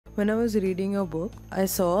When I was reading your book, I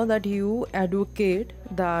saw that you advocate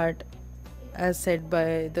that, as said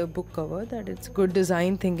by the book cover, that it's good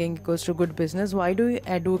design thinking equals to good business. Why do you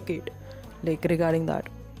advocate regarding that?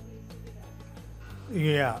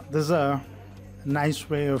 Yeah, there's a nice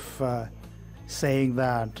way of saying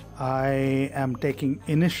that I am taking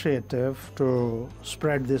initiative to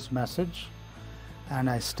spread this message, and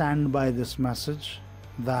I stand by this message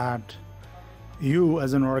that you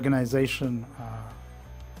as an organization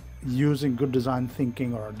using good design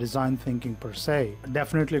thinking or design thinking per se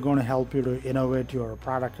definitely going to help you to innovate your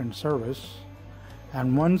product and service.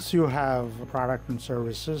 And once you have product and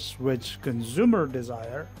services which consumer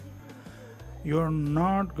desire, you're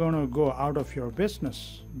not going to go out of your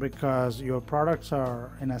business because your products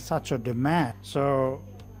are in such a demand. So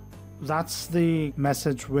that's the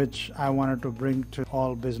message which I wanted to bring to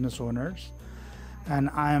all business owners.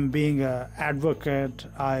 And I am being an advocate.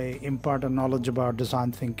 I impart a knowledge about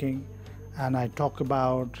design thinking, and I talk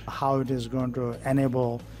about how it is going to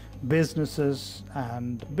enable businesses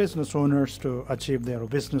and business owners to achieve their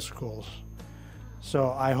business goals.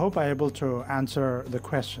 So I hope I'm able to answer the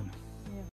question.